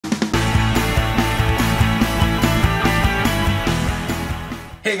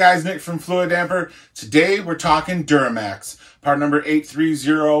Hey guys, Nick from Fluidampr. Today we're talking Duramax, part number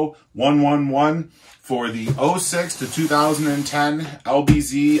 830111 for the 06 to 2010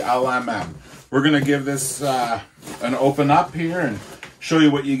 LBZ LMM. We're going to give this an open up here and show you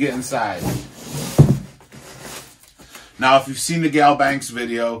what you get inside. Now, if you've seen the Gal Banks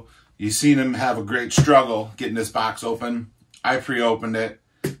video, you've seen him have a great struggle getting this box open. I pre-opened it.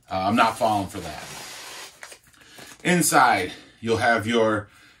 I'm not falling for that. Inside, you'll have your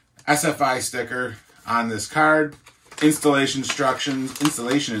SFI sticker on this card, installation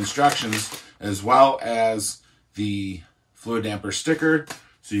instructions, as well as the Fluidampr sticker,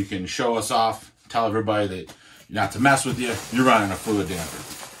 so you can show us off, tell everybody that not to mess with you, you're running a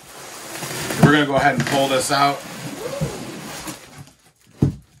Fluidampr. We're going to go ahead and pull this out.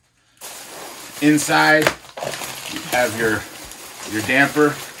 Inside, you have your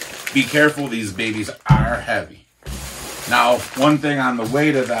damper. Be careful, these babies are heavy. Now, one thing on the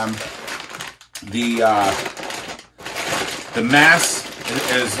weight of them, the mass,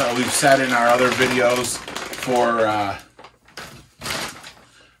 as we've said in our other videos for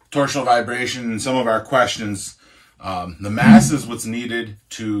torsional vibration and some of our questions, the mass is what's needed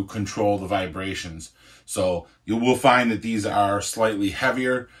to control the vibrations. So you will find that these are slightly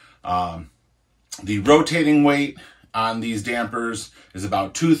heavier. The rotating weight on these dampers is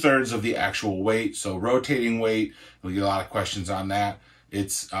about 2/3 of the actual weight. So rotating weight, we get a lot of questions on that.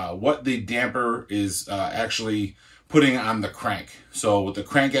 It's what the damper is actually putting on the crank. So what the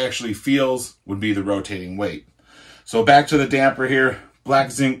crank actually feels would be the rotating weight. So back to the damper here,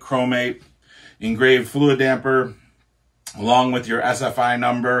 black zinc chromate, engraved Fluidampr, along with your SFI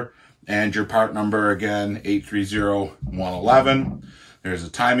number and your part number again, 830111. There's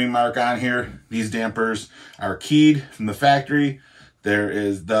a timing mark on here. These dampers are keyed from the factory. There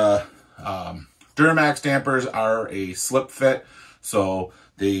is the Duramax dampers are a slip fit, so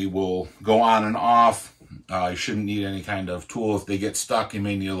they will go on and off. You shouldn't need any kind of tool. If they get stuck, you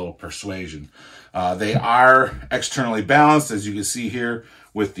may need a little persuasion. They are externally balanced, as you can see here,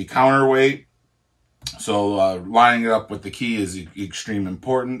 with the counterweight. So lining it up with the key is extreme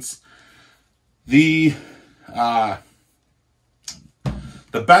importance. The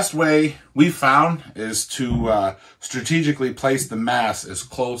best way we've found is to strategically place the mass as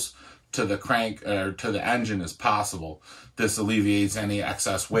close to the crank or to the engine as possible. This alleviates any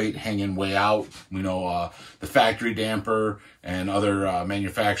excess weight hanging way out. We know the factory damper and other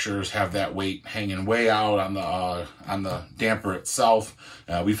manufacturers have that weight hanging way out on the damper itself.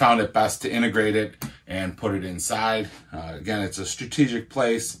 We found it best to integrate it and put it inside. Again, it's a strategic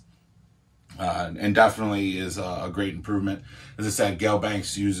place. And definitely is a great improvement. As I said, Gal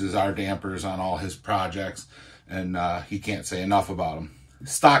Banks uses our dampers on all his projects, and he can't say enough about them.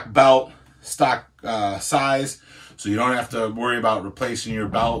 Stock belt, stock size, so you don't have to worry about replacing your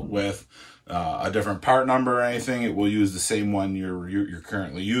belt with a different part number or anything. It will use the same one you're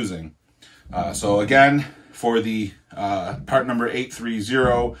currently using. So again, for the part number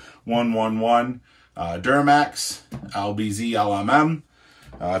 830111, Duramax LBZ LMM.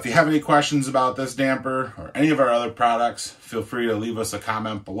 If you have any questions about this damper or any of our other products, feel free to leave us a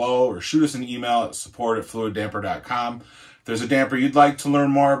comment below or shoot us an email at support@fluidampr.com. If there's a damper you'd like to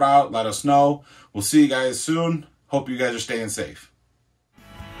learn more about, let us know. We'll see you guys soon. Hope you guys are staying safe.